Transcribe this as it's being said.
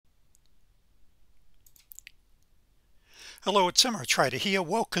Hello, it's Samurai Trader here.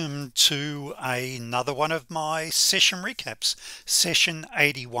 Welcome to another one of my session recaps, session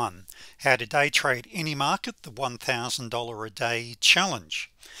 81, how to day trade any market, the $1,000 a day challenge.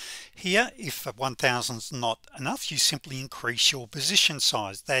 Here, if 1,000 is not enough, you simply increase your position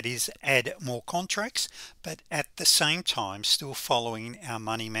size, that is, add more contracts, but at the same time still following our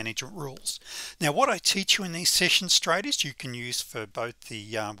money management rules. Now, what I teach you in these sessions, traders, you can use for both the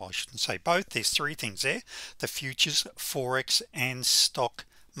well, I shouldn't say both, there's three things there: the futures, forex, and stock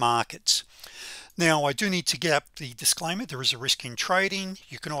markets. Now, I do need to get up the disclaimer. There is a risk in trading.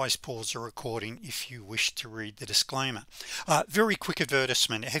 You can always pause the recording if you wish to read the disclaimer. Very quick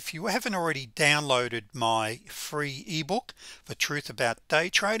advertisement: if you haven't already downloaded my free ebook, The Truth About Day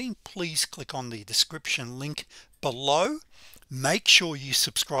Trading, please click on the description link below. Make sure you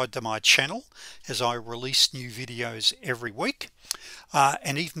subscribe to my channel as I release new videos every week,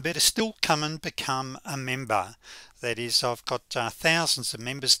 and even better still, come and become a member. That is, I've got thousands of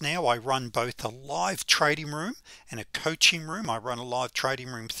members now. I run both a live trading room and a coaching room. I run a live trading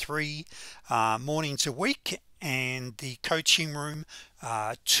room 3 mornings a week, and the coaching room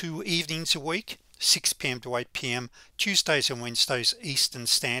 2 evenings a week, 6 p.m. to 8 p.m. Tuesdays and Wednesdays Eastern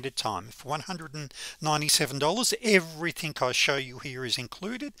Standard Time. For $197, everything I show you here is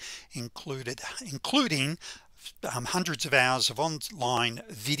including hundreds of hours of online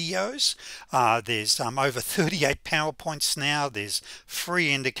videos. There's over 38 PowerPoints now. There's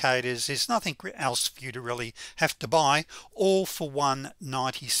free indicators. There's nothing else for you to really have to buy, all for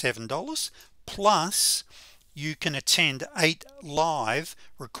 $197. Plus, you can attend 8 live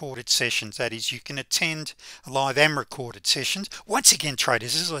recorded sessions. That is, you can attend live and recorded sessions. Once again,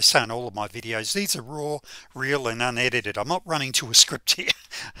 traders, as I say in all of my videos, these are raw, real, and unedited. I'm not running to a script here.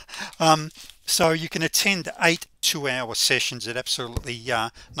 So you can attend 8 2-hour sessions at absolutely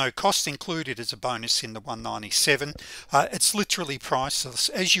no cost, included as a bonus in the $197. It's literally priceless,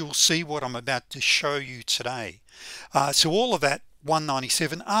 as you'll see what I'm about to show you today. So all of that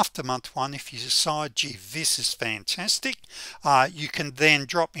 $197 after month 1. If you decide, gee, this is fantastic, you can then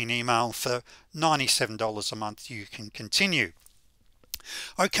drop me an email for $97 a month. You can continue.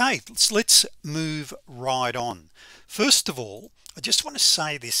 Okay, let's move right on. First of all, I just want to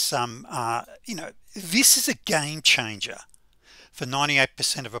say this, you know, this is a game changer for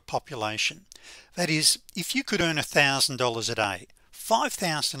 98% of a population. That is, if you could earn $1,000 a day,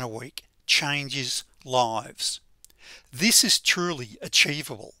 $5,000 a week changes lives. This is truly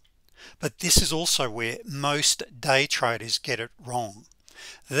achievable, but this is also where most day traders get it wrong.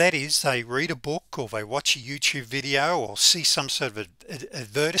 That is, they read a book or they watch a YouTube video or see some sort of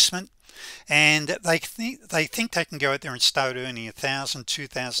advertisement, and they think they can go out there and start earning $1,000,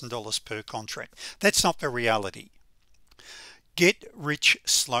 $2,000 per contract. That's not the reality. Get rich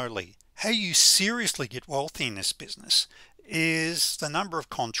slowly. How you seriously get wealthy in this business is the number of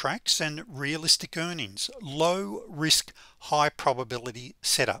contracts and realistic earnings, low risk, high probability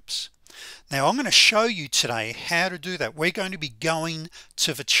setups. Now, I'm going to show you today how to do that. We're going to be going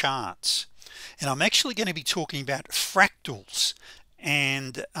to the charts, and I'm actually going to be talking about fractals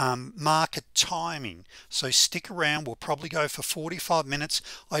and market timing. So stick around. We'll probably go for 45 minutes.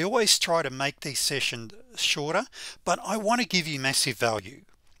 I always try to make these sessions shorter, but I want to give you massive value.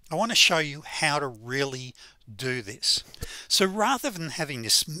 I want to show you how to really do this. So rather than having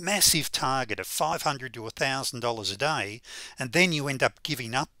this massive target of $500 to $1,000 a day, and then you end up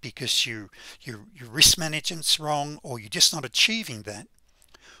giving up because your risk management's wrong or you're just not achieving that,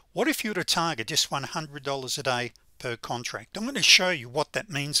 what if you were to target just $100 a day per contract? I'm going to show you what that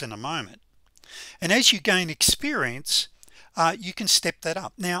means in a moment, and as you gain experience, you can step that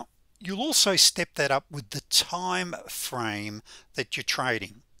up. Now, you'll also step that up with the time frame that you're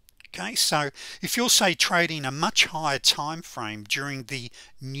trading. Okay, so if you're, say, trading a much higher time frame during the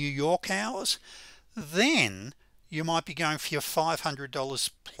New York hours, then you might be going for your $500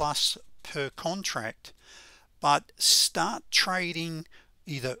 plus per contract, but start trading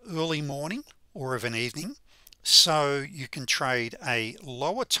either early morning or of an evening, so you can trade a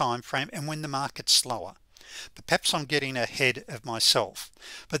lower time frame and when the market's slower. But perhaps I'm getting ahead of myself.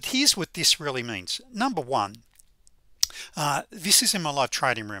 But here's what this really means. Number one, this is in my live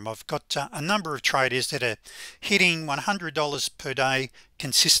trading room. I've got a number of traders that are hitting $100 per day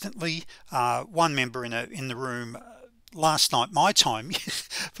consistently. One member in the room last night, my time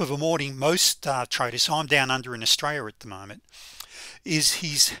for the morning, most traders, so I'm down under in Australia at the moment, is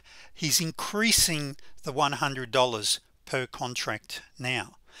he's increasing the $100 per contract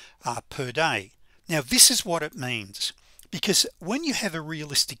now, per day. Now, this is what it means, because when you have a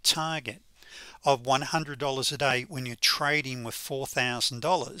realistic target, of $100 a day when you're trading with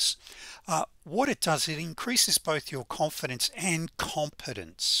 $4,000, what it does, it increases both your confidence and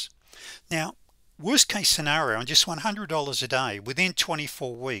competence. Now, worst case scenario, on just $100 a day, within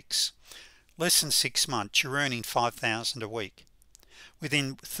 24 weeks, less than 6 months, you're earning $5,000 a week.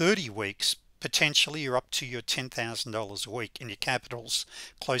 Within 30 weeks, potentially you're up to your $10,000 a week and your capital's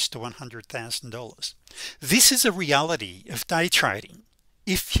close to $100,000. This is a reality of day trading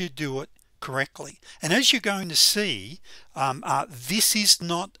if you do it correctly. And as you're going to see, this is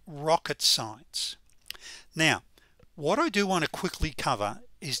not rocket science. Now, what I do want to quickly cover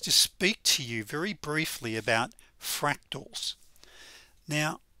is to speak to you very briefly about fractals.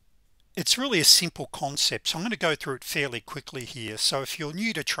 Now, it's really a simple concept, so I'm going to go through it fairly quickly here. So if you're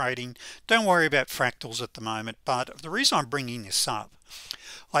new to trading, don't worry about fractals at the moment, but the reason I'm bringing this up,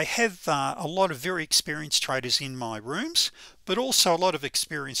 I have a lot of very experienced traders in my rooms, but also a lot of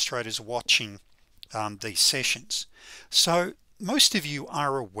experienced traders watching these sessions. So most of you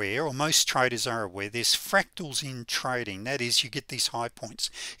are aware, or most traders are aware, there's fractals in trading. That is, you get these high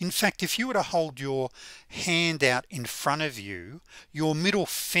points. In fact, if you were to hold your hand out in front of you, your middle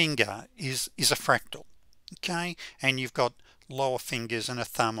finger is a fractal, okay? And you've got lower fingers and a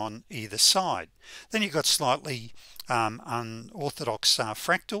thumb on either side. Then you've got slightly unorthodox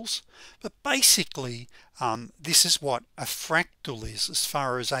fractals, but basically this is what a fractal is as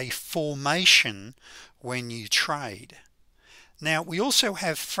far as a formation when you trade. Now, we also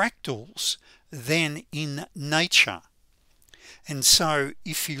have fractals then in nature. And so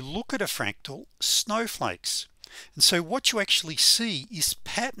if you look at a fractal, snowflakes. And so what you actually see is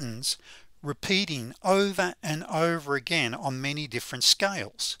patterns repeating over and over again on many different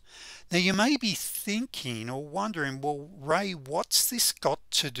scales. Now, you may be thinking or wondering, well, Ray, what's this got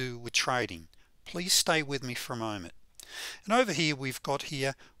to do with trading? Please stay with me for a moment. And over here, we've got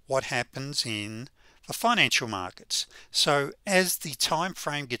here what happens in the financial markets. So as the time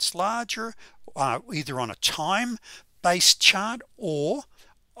frame gets larger, either on a time-based chart or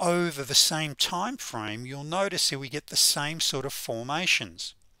over the same time frame, you'll notice here we get the same sort of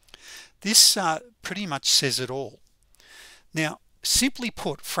formations. This pretty much says it all. Now, simply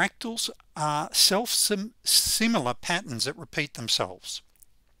put, fractals are similar patterns that repeat themselves.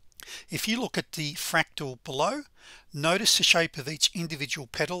 If you look at the fractal below, notice the shape of each individual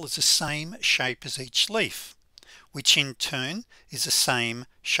petal is the same shape as each leaf, which in turn is the same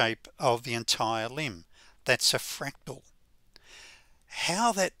shape of the entire limb. That's a fractal.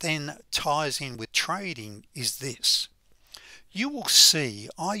 How that then ties in with trading is this. You will see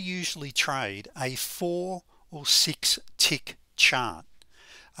I usually trade a 4 or 6 tick chart.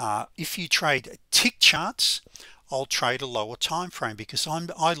 If you trade tick charts, I'll trade a lower time frame because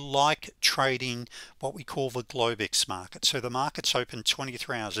I like trading what we call the Globex market. So the market's open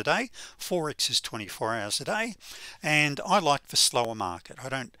 23 hours a day, FOREX is 24 hours a day, and I like the slower market.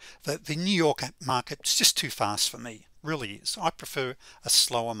 The New York market is just too fast for me, really is. I prefer a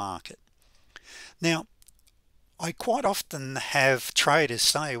slower market. Now, I quite often have traders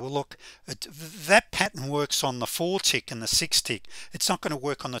say, well, look, that pattern works on the 4 tick and the 6 tick. It's not going to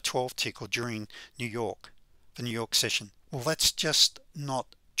work on the 12 tick or during New York, the New York session. Well, that's just not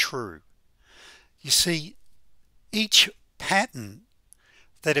true. You see, each pattern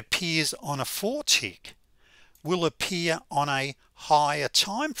that appears on a 4 tick will appear on a higher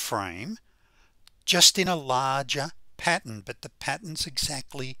time frame, just in a larger pattern, but the pattern's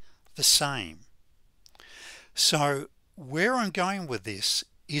exactly the same. So where I'm going with this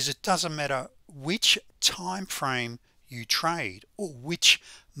is it doesn't matter which time frame you trade or which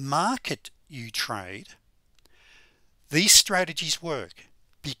market you trade, these strategies work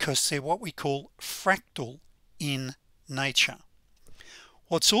because they're what we call fractal in nature.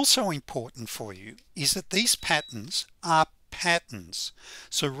 What's also important for you is that these patterns are patterns.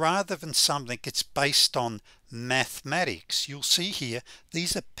 So rather than something that's based on mathematics, you'll see here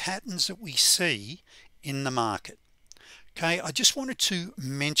these are patterns that we see in the market. Okay, I just wanted to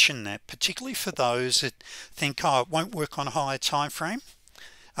mention that, particularly for those that think, oh, it won't work on a higher time frame.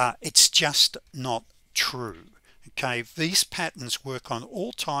 It's just not true. Okay, these patterns work on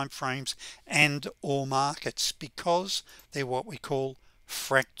all time frames and all markets because they're what we call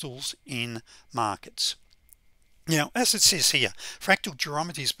fractals in markets. Now, as it says here, fractal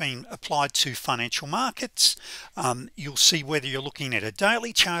geometry is being applied to financial markets. You'll see whether you're looking at a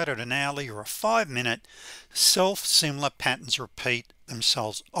daily chart, at an hourly or a 5-minute, similar patterns repeat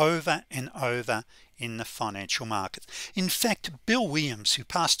themselves over and over in the financial markets. In fact, Bill Williams, who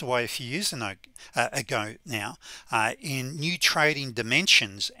passed away a few years ago now, in New Trading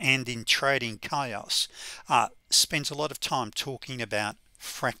Dimensions and in Trading Chaos, spends a lot of time talking about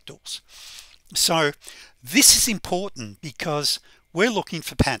fractals. So this is important because we're looking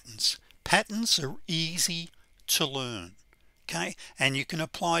for patterns. Patterns are easy to learn. Okay, and you can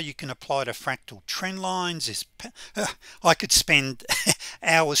apply to fractal trend lines. I could spend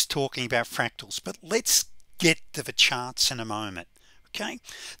hours talking about fractals, but let's get to the charts in a moment. Okay,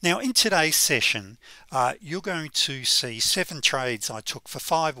 now in today's session you're going to see 7 trades I took for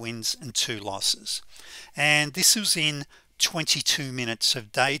 5 wins and 2 losses, and this was in 22 minutes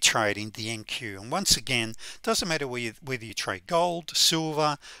of day trading, the NQ. And once again, doesn't matter whether you trade gold,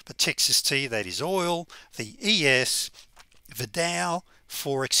 silver, the Texas T, that is oil, the ES, the Dow,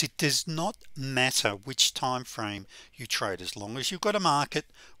 Forex, it does not matter which time frame you trade, as long as you've got a market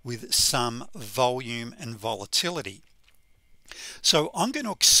with some volume and volatility. So I'm going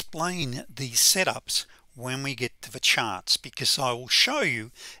to explain these setups when we get to the charts, because I will show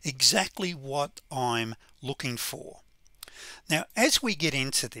you exactly what I'm looking for. Now, as we get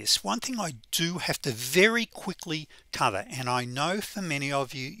into this, one thing I do have to very quickly cover, and I know for many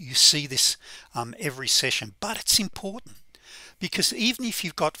of you, you see this every session, but it's important. Because even if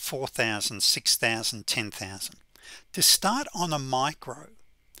you've got 4,000, 6,000, 10,000, to start on a micro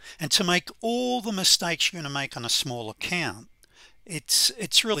and to make all the mistakes you're going to make on a small account,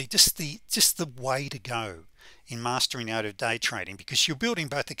 it's really just the way to go in mastering the art of day trading, because you're building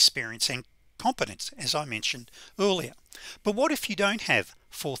both experience and competence, as I mentioned earlier. But what if you don't have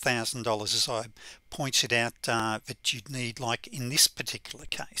 $4,000, as I pointed out, that you'd need, like in this particular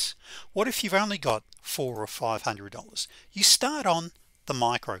case? What if you've only got $400 or $500? You start on the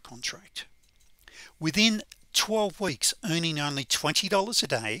micro contract. Within 12 weeks, earning only $20 a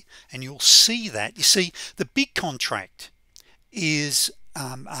day, and you'll see that. You see, the big contract is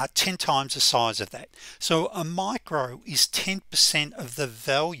 10 times the size of that. So a micro is 10% of the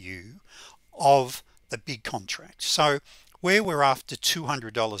value of the big contract. So where we're after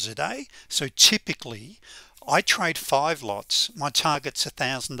 $200 a day, so typically I trade 5 lots, my target's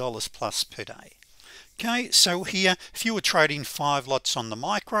 $1,000 plus per day. Okay, so here, if you were trading 5 lots on the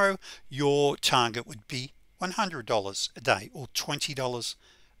micro, your target would be $100 a day, or $20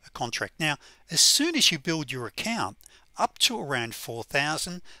 a contract. Now, as soon as you build your account up to around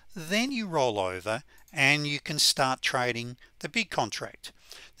 4,000, then you roll over and you can start trading the big contract.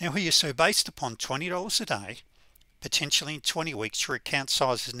 Now here, so based upon $20 a day, potentially in 20 weeks, your account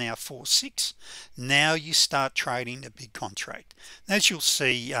size is now 4.6. Now you start trading the big contract. As you'll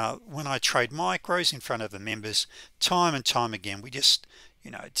see, when I trade micros in front of the members, time and time again, we just,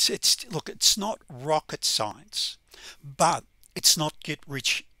 you know, look, it's not rocket science, but it's not get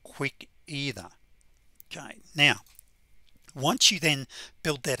rich quick either. Okay, now once you then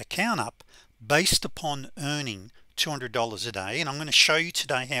build that account up based upon earning $200 a day, and I'm going to show you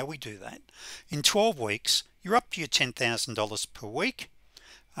today how we do that, in 12 weeks you're up to your $10,000 per week.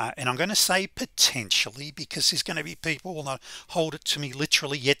 And I'm going to say potentially, because there's going to be people who will not hold it to me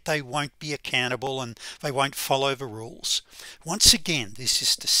literally, yet they won't be accountable and they won't follow the rules. Once again, this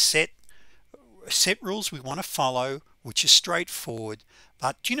is to set rules we want to follow, which is straightforward.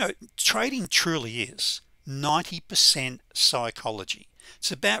 But you know, trading truly is 90% psychology.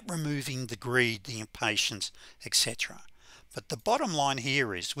 It's about removing the greed, the impatience, etc. But the bottom line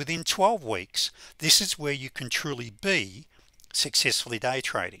here is, within 12 weeks, this is where you can truly be successfully day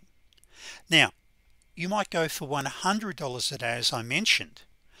trading. Now, you might go for $100 a day, as I mentioned,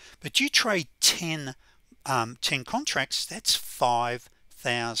 but you trade 10 contracts, that's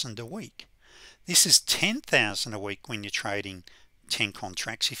 5,000 a week. This is 10,000 a week when you're trading 10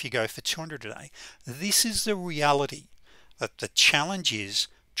 contracts. If you go for 200 a day, this is the reality. But the challenge is,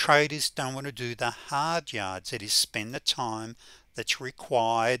 traders don't want to do the hard yards, that is, spend the time that's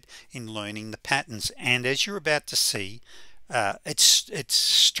required in learning the patterns. And as you're about to see, it's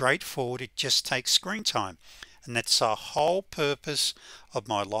straightforward. It just takes screen time, and that's the whole purpose of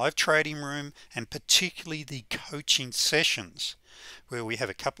my live trading room, and particularly the coaching sessions, where we have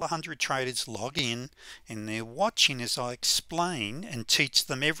a couple of hundred traders log in and they're watching as I explain and teach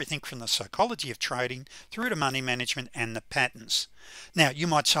them everything from the psychology of trading through to money management and the patterns. Now you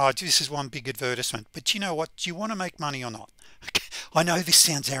might say, oh, this is one big advertisement, but you know what, do you want to make money or not? I know this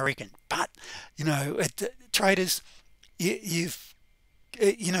sounds arrogant, but you know, traders, if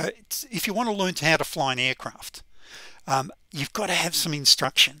you want to learn how to fly an aircraft, you've got to have some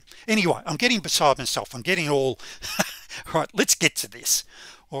instruction. Anyway, I'm getting beside myself. I'm getting all right, let's get to this.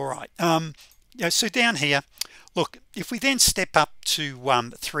 All right, so down here, look, if we then step up to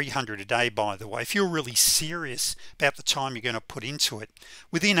 300 a day, by the way, if you're really serious about the time you're going to put into it,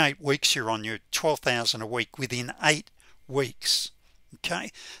 within 8 weeks you're on your 12,000 a week within 8 weeks.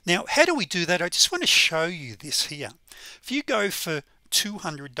 Okay, now how do we do that? I just want to show you this here. If you go for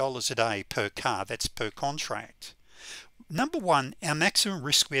 $200 a day per car. That's per contract. Number one, our maximum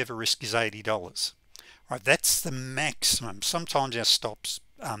risk we ever risk is $80. Right, that's the maximum. Sometimes our stops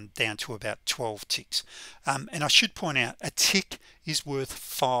down to about 12 ticks, and I should point out a tick is worth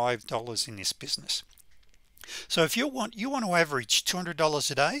 $5 in this business. So if you want to average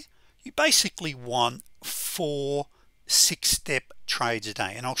 $200 a day, you basically want 4 6-step trades a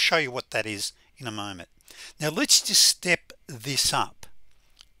day, and I'll show you what that is in a moment. Now let's just step this up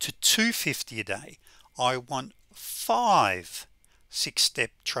to $250 a day. I want 5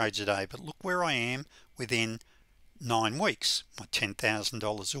 6-step trades a day, but look where I am within 9 weeks. My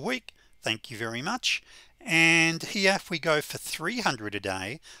 $10,000 a week, thank you very much. And here if we go for 300 a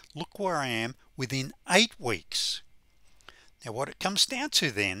day, look where I am within 8 weeks. Now what it comes down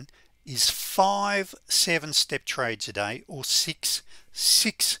to then is 5 7-step trades a day, or 6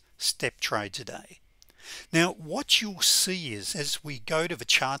 6-step trades a day. Now what you'll see is, as we go to the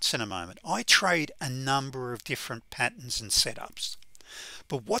charts in a moment, I trade a number of different patterns and setups.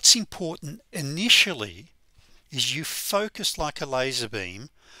 But what's important initially is you focus like a laser beam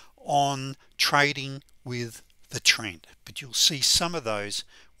on trading with the trend. But you'll see some of those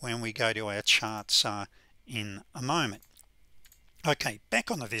when we go to our charts in a moment. Okay, back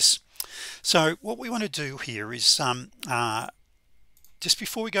onto this. So what we want to do here is just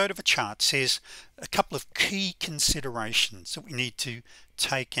before we go to the chart, says a couple of key considerations that we need to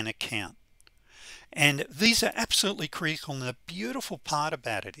take in account. And these are absolutely critical, and the beautiful part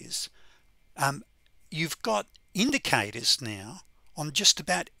about it is you've got indicators now on just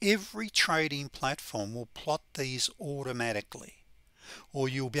about every trading platform will plot these automatically, or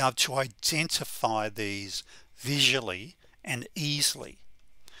you'll be able to identify these visually and easily.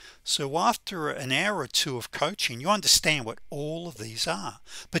 So after an hour or two of coaching, you understand what all of these are,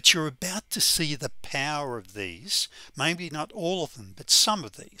 but you're about to see the power of these, maybe not all of them, but some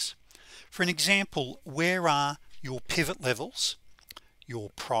of these. For an example, where are your pivot levels, your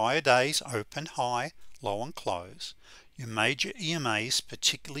prior days open, high, low and close, your major EMAs,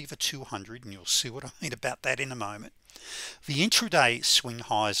 particularly the 200, and you'll see what I mean about that in a moment. The intraday swing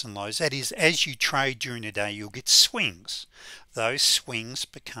highs and lows, that is, as you trade during the day, you'll get swings. Those swings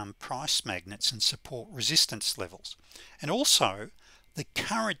become price magnets and support resistance levels. And also the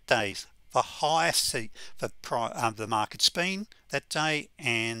current days, the highest the market's been that day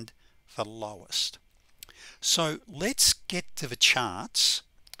and the lowest. So let's get to the charts,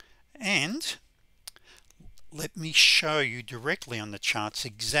 and let me show you directly on the charts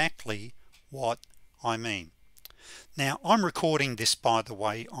exactly what I mean. Now I'm recording this, by the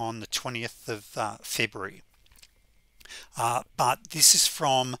way, on the 20th of February, but this is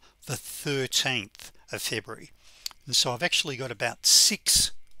from the 13th of February, and so I've actually got about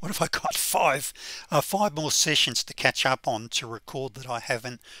 6, what have I got, 5 more sessions to catch up on to record that I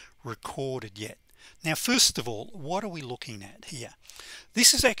haven't recorded yet. Now first of all, what are we looking at here?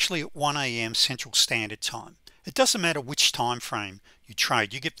 This is actually at 1 a.m. Central Standard Time. It doesn't matter which time frame you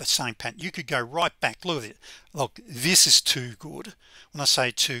trade, you get the same pattern. You could go right back. Look at it. Look, this is too good. When I say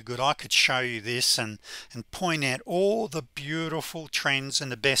too good, I could show you this and point out all the beautiful trends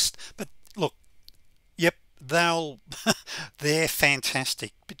and the best, but look, yep, they're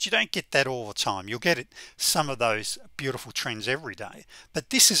fantastic, but you don't get that all the time. You'll get some of those beautiful trends every day,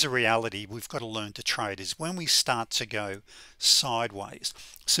 but this is a reality we've got to learn to trade, is when we start to go sideways.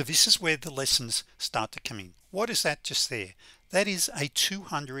 So this is where the lessons start to come in. What is that just there? That is a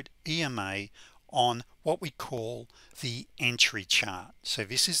 200 EMA on what we call the entry chart. So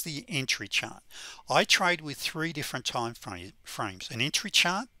this is the entry chart. I trade with 3 different time frames: an entry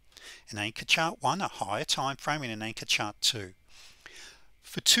chart, an anchor chart 1, a higher time frame, and an anchor chart 2.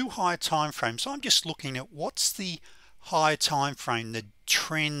 For 2 higher time frames, I'm just looking at what's the higher time frame, the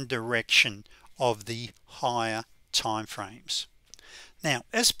trend direction of the higher time frames. Now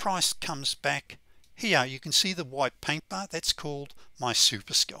as price comes back here, you can see the white paint bar. That's called my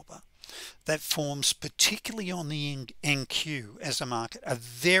super scalper. That forms, particularly on the NQ as a market, a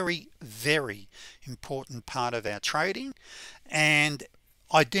very important part of our trading and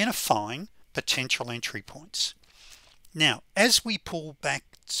identifying potential entry points. Now as we pull back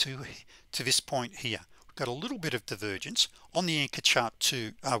to this point here, we've got a little bit of divergence on the anchor chart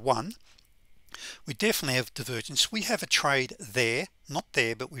 1. We definitely have divergence. We have a trade there, not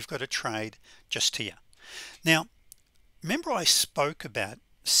there, but we've got a trade just here. Now remember I spoke about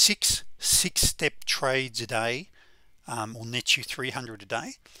 6 6-step trades a day will net you 300 a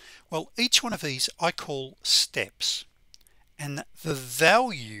day. Well, each one of these I call steps, and the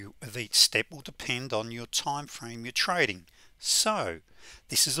value of each step will depend on your time frame you're trading. So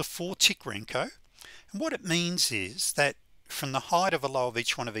this is a 4-tick Renko, and what it means is that from the height of a low of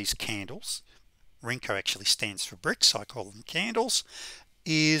each one of these candles, Renko actually stands for bricks, I call them candles,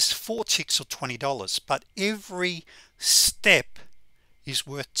 is 4 ticks or $20, but every step is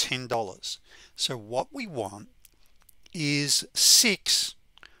worth $10. So what we want is 6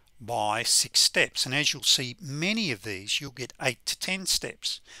 by 6 steps, and as you'll see, many of these you'll get 8 to 10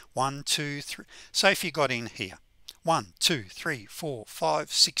 steps. 1 2 3. So if you got in here 1 2 3 4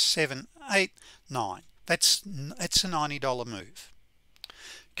 5 6 7 8 9, that's a $90 move.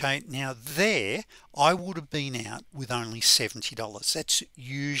 Okay, now there I would have been out with only $70. That's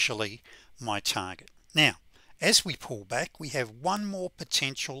usually my target. Now as we pull back, we have one more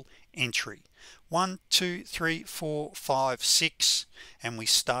potential entry. 1 2 3 4 5 6, and we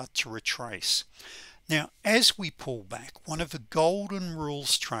start to retrace. Now as we pull back, one of the golden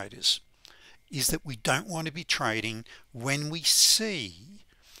rules, traders, is that we don't want to be trading when we see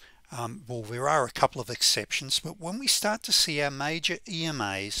well, there are a couple of exceptions, but when we start to see our major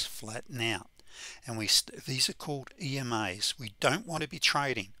EMAs flatten out, and these are called EMAs, we don't want to be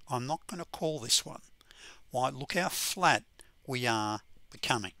trading. I'm not going to call this one. Why? Look how flat we are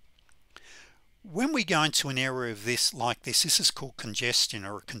becoming. When we go into an area of this like this is called congestion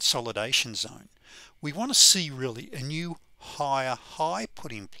or a consolidation zone. We want to see really a new higher high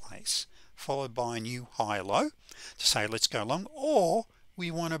put in place, followed by a new higher low to say let's go long, or we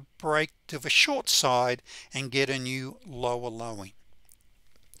want to break to the short side and get a new lower low in.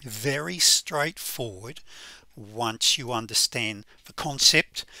 Very straightforward once you understand the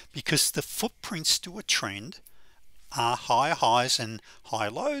concept, because the footprints to a trend are higher highs and high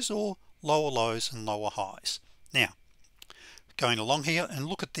lows, or lower lows and lower highs. Now going along here, and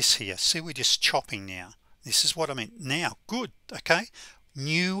look at this here, see we're just chopping now. This is what I mean. Now good, okay,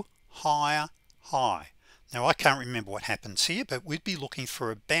 new higher high. Now I can't remember what happens here, but we'd be looking for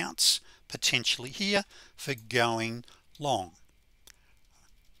a bounce potentially here for going long,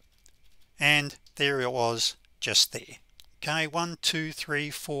 and there it was just there. Okay, 1 2 3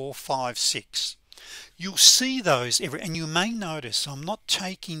 4 5 6. You'll see those and you may notice I'm not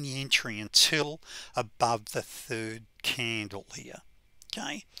taking the entry until above the third candle here.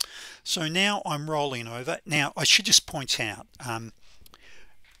 Okay, so now I'm rolling over. Now I should just point out,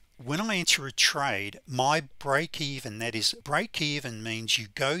 when I enter a trade, my break even, that is, break even means you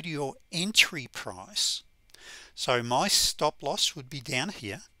go to your entry price. So my stop loss would be down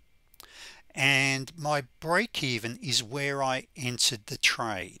here, and my break even is where I entered the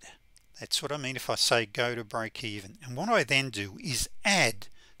trade. That's what I mean if I say go to break even. And what I then do is add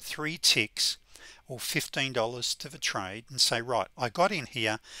 3 ticks or $15 to the trade and say, right, I got in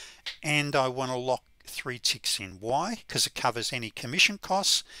here and I want to lock 3 ticks in. Why? Because it covers any commission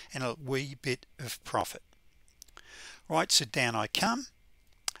costs and a wee bit of profit. Right, so down I come,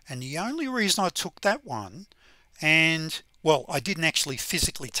 and the only reason I took that one, and well, I didn't actually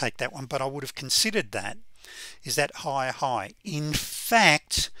physically take that one, but I would have considered that, is that higher high. In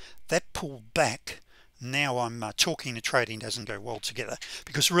fact, that pulled back. Now I'm talking to trading doesn't go well together,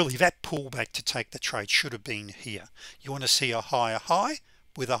 because really that pullback to take the trade should have been here. You want to see a higher high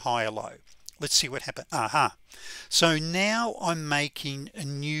with a higher low. Let's see what happened. So now I'm making a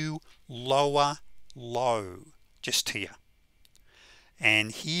new lower low just here,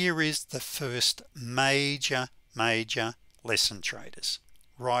 and here is the first major lesson, traders,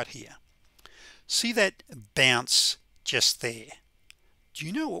 right here. See that bounce just there? Do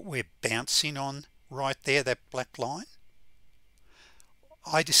you know what we're bouncing on right there, that black line?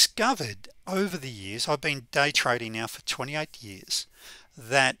 I discovered over the years, I've been day trading now for 28 years,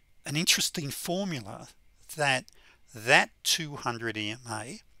 that an interesting formula, that 200 EMA,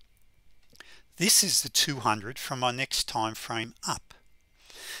 this is the 200 from my next time frame up.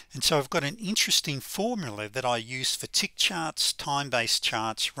 And so I've got an interesting formula that I use for tick charts, time-based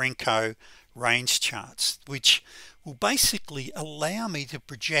charts, Renko, range charts, which will basically allow me to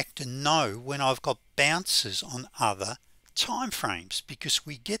project and know when I've got bounces on other time frames, because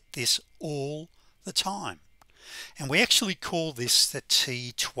we get this all the time. And we actually call this the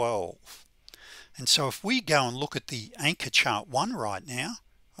T12. And so if we go and look at the anchor chart 1 right now,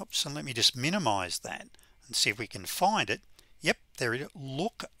 oops, and let me just minimize that and see if we can find it. Yep, there it is.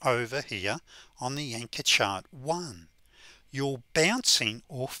 Look over here on the anchor chart 1. You're bouncing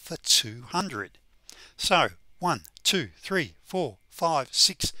off the 200. So 1 2 3 4 5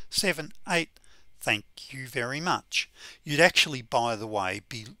 6 7 8. Thank you very much. You'd actually, by the way,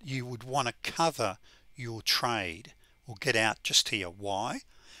 you would want to cover your trade or get out just here. Why?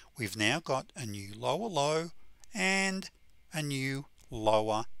 We've now got a new lower low and a new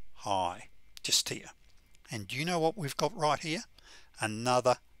lower high just here. And do you know what we've got right here?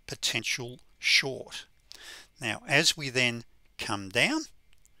 Another potential short. Now as we then come down,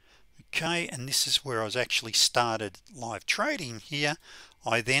 okay, and this is where I was actually started live trading here,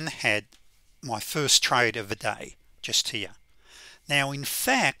 I then had my first trade of the day just here. Now in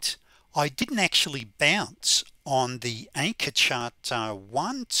fact I didn't actually bounce on the anchor chart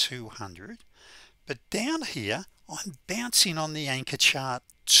 1-200, but down here I'm bouncing on the anchor chart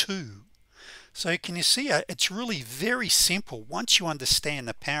 2. So can you see it's really very simple once you understand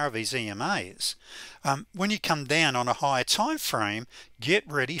the power of these EMAs. When you come down on a higher time frame, get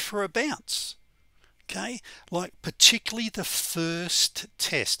ready for a bounce. Okay, like particularly the first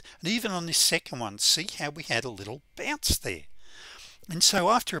test, and even on this second one, see how we had a little bounce there. And so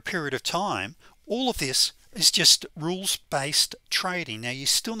after a period of time, all of this is just rules-based trading. Now you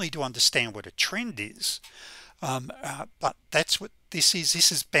still need to understand what a trend is, but that's what this is.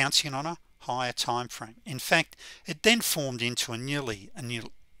 This is bouncing on a higher time frame. In fact, it then formed into a nearly a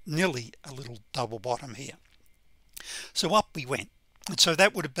little double bottom here. So up we went, and so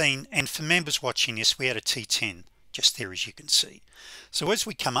that would have been, and for members watching this, we had a T10 just there, as you can see. So as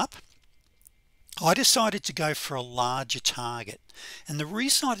we come up, I decided to go for a larger target, and the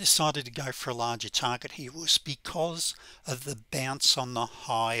reason I decided to go for a larger target here was because of the bounce on the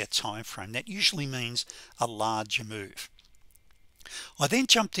higher time frame. That usually means a larger move. I then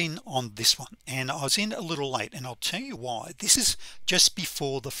jumped in on this one, and I was in a little late, and I'll tell you why. This is just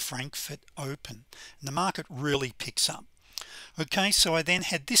before the Frankfurt Open, and the market really picks up. Okay, so I then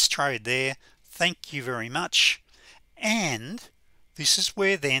had this trade there, thank you very much, and this is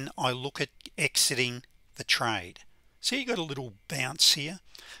where then I look at exiting the trade. So you got a little bounce here,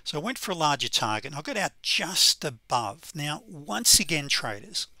 so I went for a larger target and I got out just above. Now once again,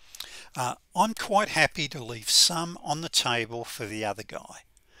 traders, I'm quite happy to leave some on the table for the other guy.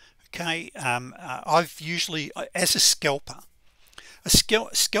 Okay, I've usually, as a scalper,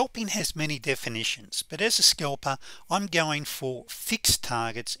 scalping has many definitions, but as a scalper I'm going for fixed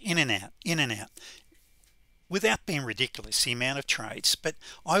targets, in and out, without being ridiculous the amount of trades, but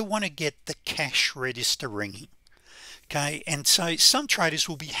I want to get the cash register ringing. Okay, and so some traders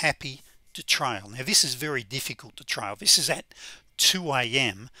will be happy to trail. Now this is very difficult to trail. This is at 2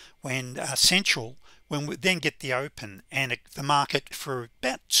 a.m. when central, when we then get the open, and the market for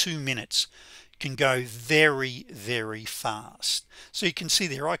about 2 minutes can go very fast. So you can see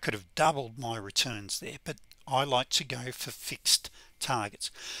there I could have doubled my returns there, but I like to go for fixed targets.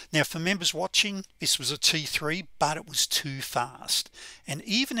 Now for members watching, this was a T3, but it was too fast, and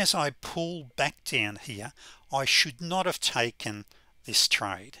even as I pulled back down here, I should not have taken this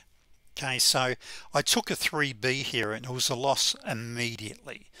trade. Okay, so I took a 3B here and it was a loss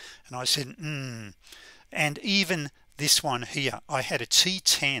immediately, and I said and even this one here, I had a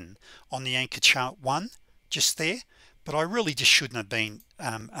T10 on the anchor chart 1 just there, but I really just shouldn't have been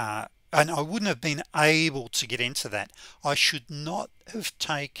and I wouldn't have been able to get into that. I should not have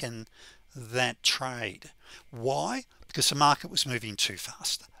taken that trade. Why? Because the market was moving too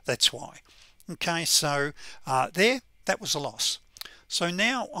fast. That's why. Okay, so that was a loss. So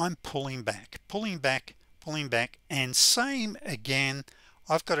now I'm pulling back, and same again.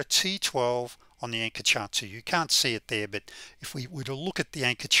 I've got a T12 on the anchor chart 2. You can't see it there, but if we were to look at the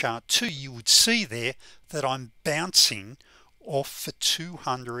anchor chart 2, you would see there that I'm bouncing off for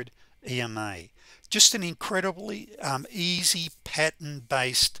 200 EMA. Just an incredibly easy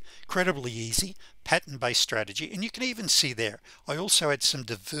pattern-based strategy, and you can even see there I also had some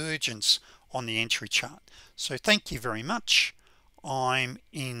divergence on the entry chart. So thank you very much, I'm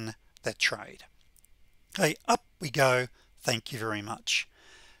in that trade. Okay, up we go, thank you very much.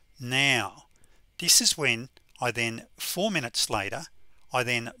 Now this is when I then 4 minutes later I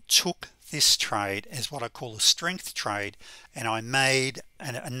then took this trade as what I call a strength trade, and I made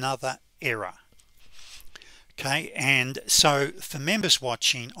another error. Okay, and so for members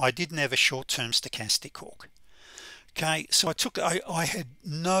watching, I didn't have a short-term stochastic hook. Okay, so I had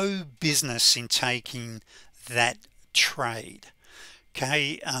no business in taking that trade.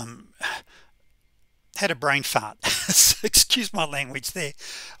 Okay, had a brain fart. Excuse my language there.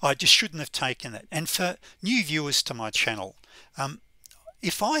 I just shouldn't have taken it. And for new viewers to my channel,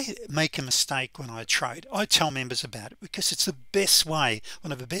 if I make a mistake when I trade, I tell members about it, because it's the best way.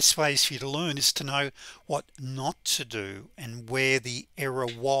 One of the best ways for you to learn is to know what not to do and where the error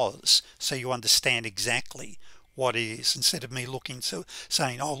was, so you understand exactly what it is, instead of me looking, so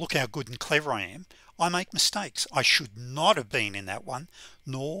saying, oh, look how good and clever I am. I make mistakes. I should not have been in that one,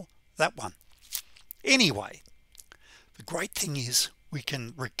 nor that one. Anyway, the great thing is we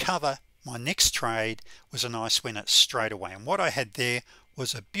can recover. My next trade was a nice winner straight away, and what I had there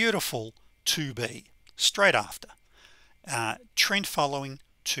was a beautiful 2B straight after, trend following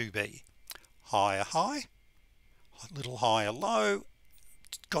 2B, higher high, a little higher low,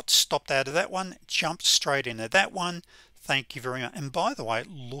 got stopped out of that one, jumped straight into that one. Thank you very much. And by the way,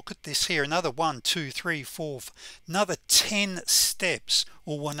 look at this here, another 1 2 3 4 another 10 steps,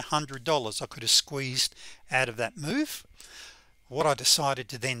 or $100 I could have squeezed out of that move. What I decided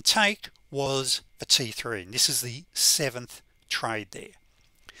to then take was a T3, and this is the 7th trade there.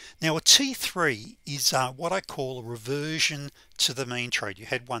 Now a T3 is what I call a reversion to the mean trade. You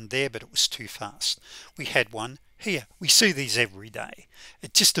had one there, but it was too fast. We had one here. We see these every day.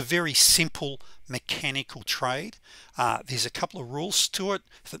 It's just a very simple mechanical trade. There's a couple of rules to it.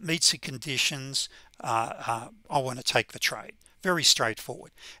 If it meets the conditions, I want to take the trade. Very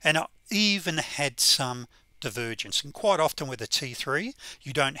straightforward. And I even had some divergence, and quite often with a T3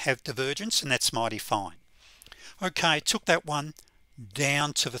 you don't have divergence, and that's mighty fine. Okay, took that one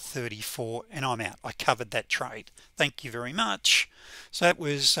down to the 34 and I'm out. I covered that trade. Thank you very much. So that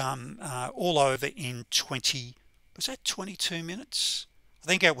was all over in 20, was that 22 minutes? I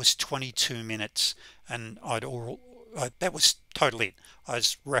think that was 22 minutes, and that was totally it. I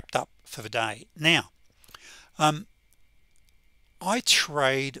was wrapped up for the day. Now I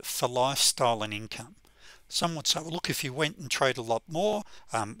trade for lifestyle and income. Some would say, well, look, if you went and trade a lot more,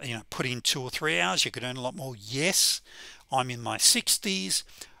 you know, put in 2 or 3 hours, you could earn a lot more. Yes, I'm in my 60s,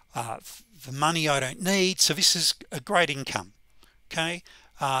 the money I don't need, so this is a great income. Okay,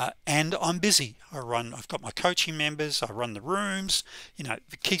 and I'm busy. I've got my coaching members, I run the rooms, you know,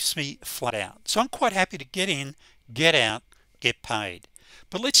 it keeps me flat out. So I'm quite happy to get in, get out, get paid.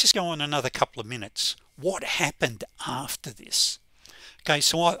 But let's just go on another couple of minutes. What happened after this? Okay,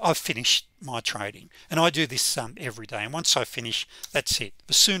 so I've finished my trading, and I do this every day, and once I finish, that's it.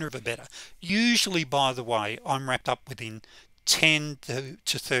 The sooner the better. Usually, by the way, I'm wrapped up within 10 to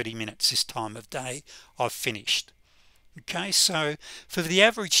 30 minutes this time of day. I've finished. Okay, so for the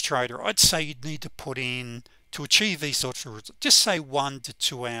average trader, I'd say you'd need to put in, to achieve these sorts of results, just say 1 to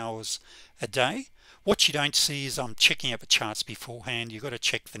 2 hours a day. What you don't see is I'm checking out the charts beforehand. You've got to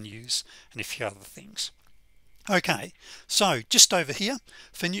check the news and a few other things. Okay, so just over here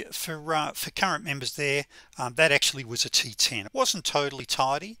for current members there, that actually was a T10. It wasn't totally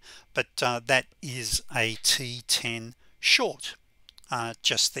tidy, but that is a T10 short,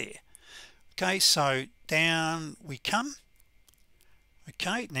 just there. Okay, so down we come.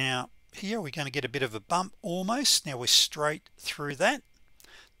 Okay, now here we're going to get a bit of a bump almost. Now we're straight through that.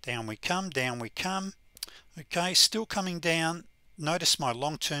 Down we come, down we come. Okay, still coming down. Notice my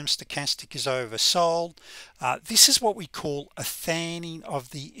long-term stochastic is oversold. This is what we call a fanning of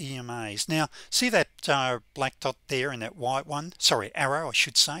the EMAs. Now see that black dot there and that white one, sorry, arrow I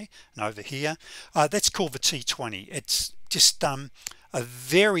should say, and over here, that's called the T20. It's just a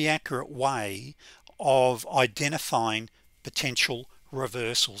very accurate way of identifying potential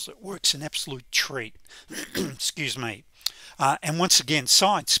reversals. It works an absolute treat. Excuse me. And once again,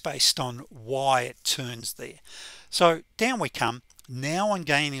 science based on why it turns there. So down we come. Now I'm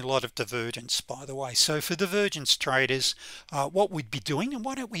gaining a lot of divergence, by the way. So for divergence traders, what we'd be doing, and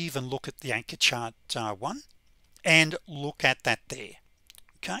why don't we even look at the anchor chart one and look at that there.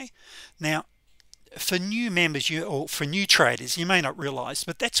 Okay, now for new members, or for new traders, you may not realize,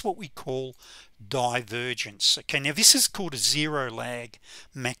 but that's what we call divergence. Okay, now this is called a zero lag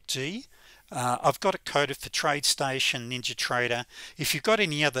MACD. I've got it coded for TradeStation, NinjaTrader. If you've got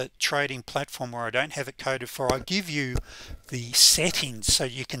any other trading platform where I don't have it coded for, I'll give you the settings so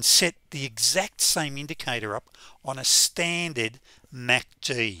you can set the exact same indicator up on a standard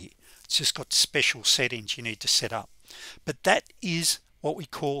MACD. It's just got special settings you need to set up. But that is what we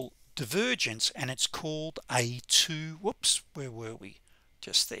call divergence, and it's called a whoops, where were we?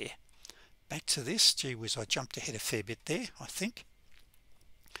 Just there. Back to this. Gee whiz, I jumped ahead a fair bit there, I think.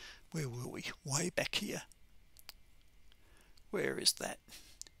 Where were we? Way back here. Where is that?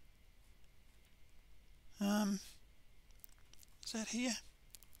 Is that here?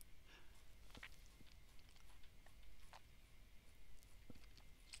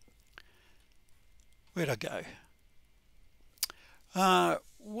 Where'd I go?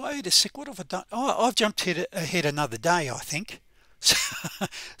 Wait a sec, what have I done? Oh, I've jumped ahead another day, I think.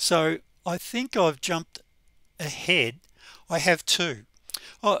 So I think I've jumped ahead. I have two.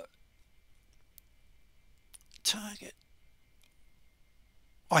 Oh, target.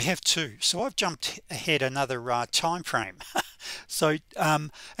 I have two, so I've jumped ahead another time frame. So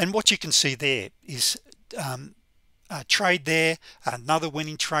and what you can see there is a trade there, another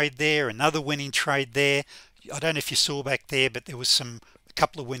winning trade there, another winning trade there. I don't know if you saw back there, but there was a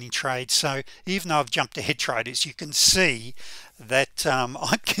couple of winning trades. So even though I've jumped ahead traders, you can see that I'm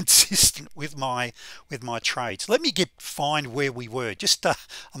consistent with my trades. Let me find where we were, just a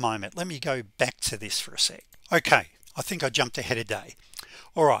moment. Let me go back to this for a sec. Okay, I think I jumped ahead a day.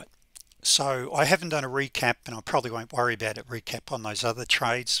 All right, so I haven't done a recap, and I probably won't worry about a recap on those other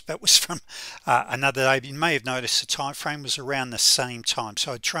trades. That was from another day. You may have noticed the time frame was around the same time,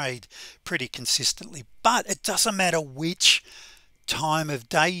 so I trade pretty consistently. But it doesn't matter which time of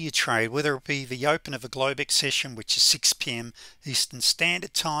day you trade, whether it be the open of a Globex session, which is 6 p.m. Eastern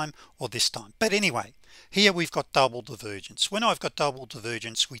Standard Time, or this time. But anyway, here we've got double divergence. When I've got double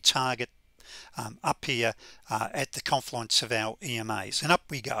divergence, we target up here at the confluence of our EMAs, and up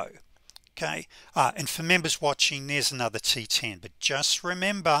we go. Okay, and for members watching, there's another T10. But just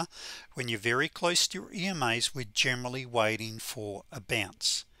remember, when you're very close to your EMAs, we're generally waiting for a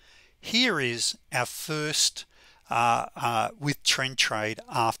bounce. Here is our first with trend trade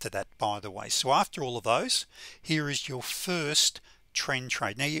after that, by the way. So after all of those, here is your first trend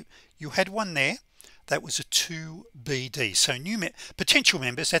trade. Now you had one there that was a 2BD. So potential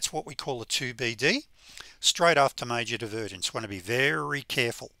members, that's what we call a 2BD, straight after major divergence. Want to be very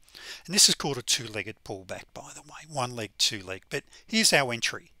careful. And this is called a two-legged pullback, by the way, one leg, two leg. But here's our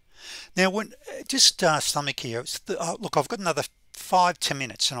entry. Now, when just stomach here, look, I've got another 5-10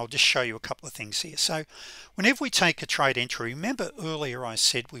 minutes, and I'll just show you a couple of things here. So whenever we take a trade entry, remember earlier I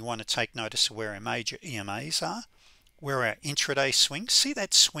said we want to take notice of where our major EMAs are, where our intraday swings. See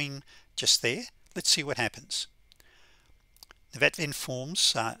that swing just there? Let's see what happens. Now that then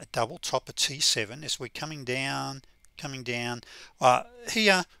forms a double top of T7 as we're coming down.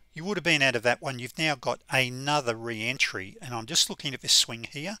 Here you would have been out of that one. You've now got another re-entry, and I'm just looking at this swing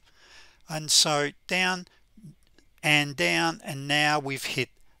here, and so down and down, and now we've hit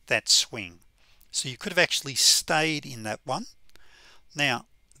that swing. So you could have actually stayed in that one. Now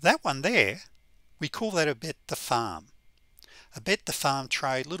that one there, we call that a bet the farm. A bet the farm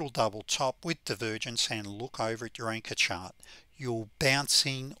trade, little double top with divergence, and look over at your anchor chart. You're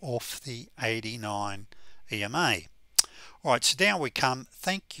bouncing off the 89 EMA. All right, so down we come.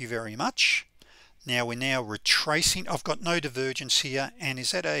 Thank you very much. Now we're now retracing. I've got no divergence here, and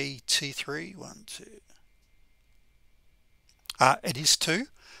is that a T3? 1, 2. It is 2.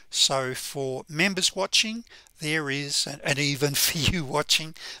 So for members watching, there is, and even for you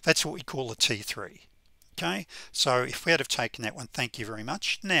watching, that's what we call a T3. Okay, so if we had have taken that one, thank you very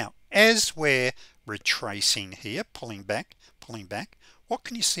much. Now as we're retracing here, pulling back, what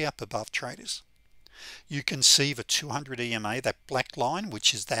can you see up above, traders? You can see the 200 EMA, that black line,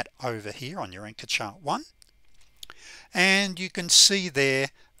 which is that over here on your anchor chart 1, and you can see there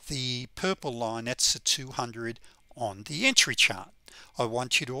the purple line, that's the 200 on the entry chart. I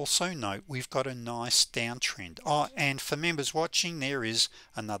want you to also note we've got a nice downtrend. And for members watching, there is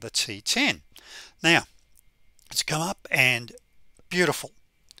another T10. Now it's come up and beautiful.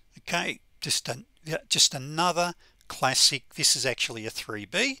 Okay, just another classic. This is actually a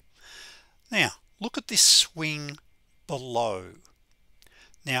 3B. Now look at this swing below.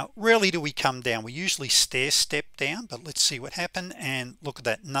 Now rarely do we come down. We usually stair step down, but let's see what happened. And look at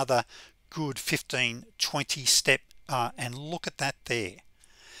that, another good 15-20 step, and look at that there.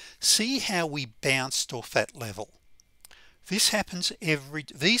 See how we bounced off that level. This happens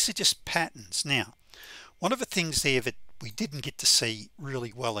these are just patterns. Now one of the things there that we didn't get to see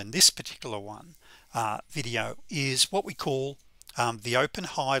really well in this particular video is what we call the open,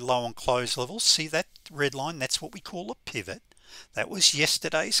 high, low, and close levels. See that red line? That's what we call a pivot. That was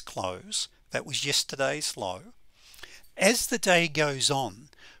yesterday's close. That was yesterday's low. As the day goes on,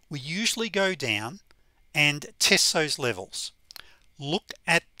 we usually go down and test those levels. Look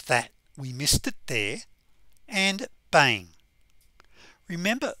at that. We missed it there, and bang.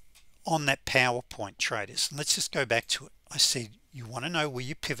 Remember on that PowerPoint, traders, and let's just go back to it. I said you want to know where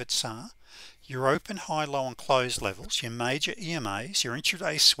your pivots are, your open, high, low, and close levels, your major EMAs, your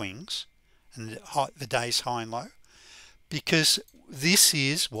intraday swings, and the day's high and low, because this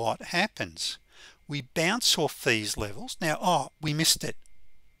is what happens. We bounce off these levels. Now, we missed it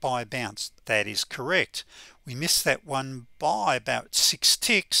by a bounce. That is correct. We missed that one by about 6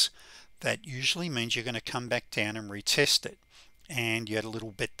 ticks. That usually means you're going to come back down and retest it. And you had a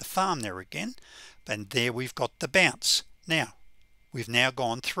little bet the farm there again. And there we've got the bounce. Now, we've now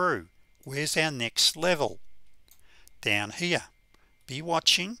gone through. Where's our next level? Down here. Be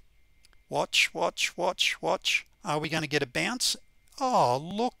watching. Watch, watch, watch, watch. Are we going to get a bounce? Oh,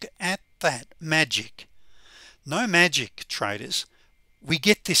 look at that magic. No magic, traders. We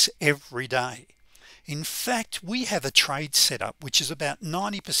get this every day. In fact, we have a trade setup which is about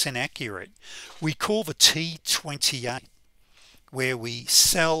 90% accurate. We call the T28, where we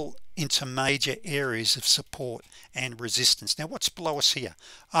sell into major areas of support and resistance. Now what's below us here?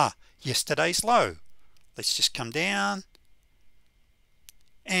 Yesterday's low. Let's just come down,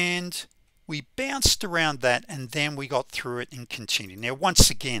 and we bounced around that, and then we got through it and continued. Now once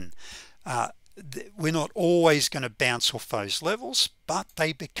again, we're not always going to bounce off those levels, but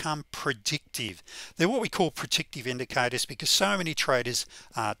they become predictive. They're what we call predictive indicators because so many traders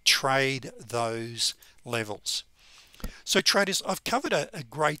trade those levels. So traders, I've covered a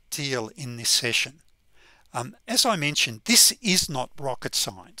great deal in this session. As I mentioned, this is not rocket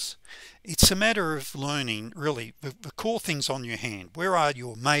science. It's a matter of learning really the core things on your hand. Where are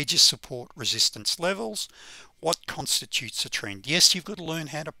your major support resistance levels? What constitutes a trend? Yes, you've got to learn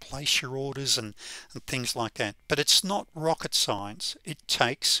how to place your orders and things like that, but it's not rocket science. It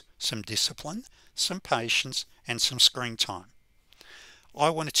takes some discipline, some patience, and some screen time.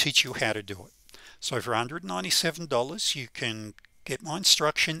 I want to teach you how to do it. So for $197 you can get my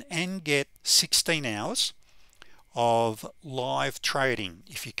instruction and get 16 hours of live trading.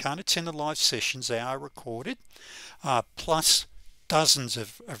 If you can't attend the live sessions, they are recorded, plus dozens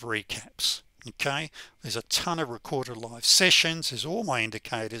of recaps. Okay, there's a ton of recorded live sessions, there's all my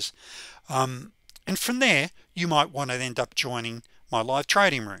indicators, and from there you might want to end up joining my live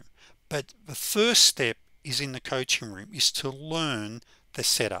trading room. But the first step is in the coaching room, is to learn the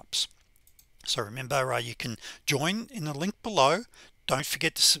setups. So remember, you can join in the link below. Don't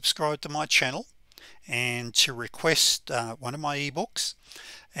forget to subscribe to my channel and to request one of my ebooks,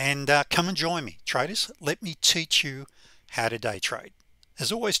 and come and join me, traders. Let me teach you how to day trade.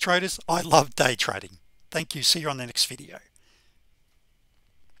 As always, traders, I love day trading. Thank you. See you on the next video.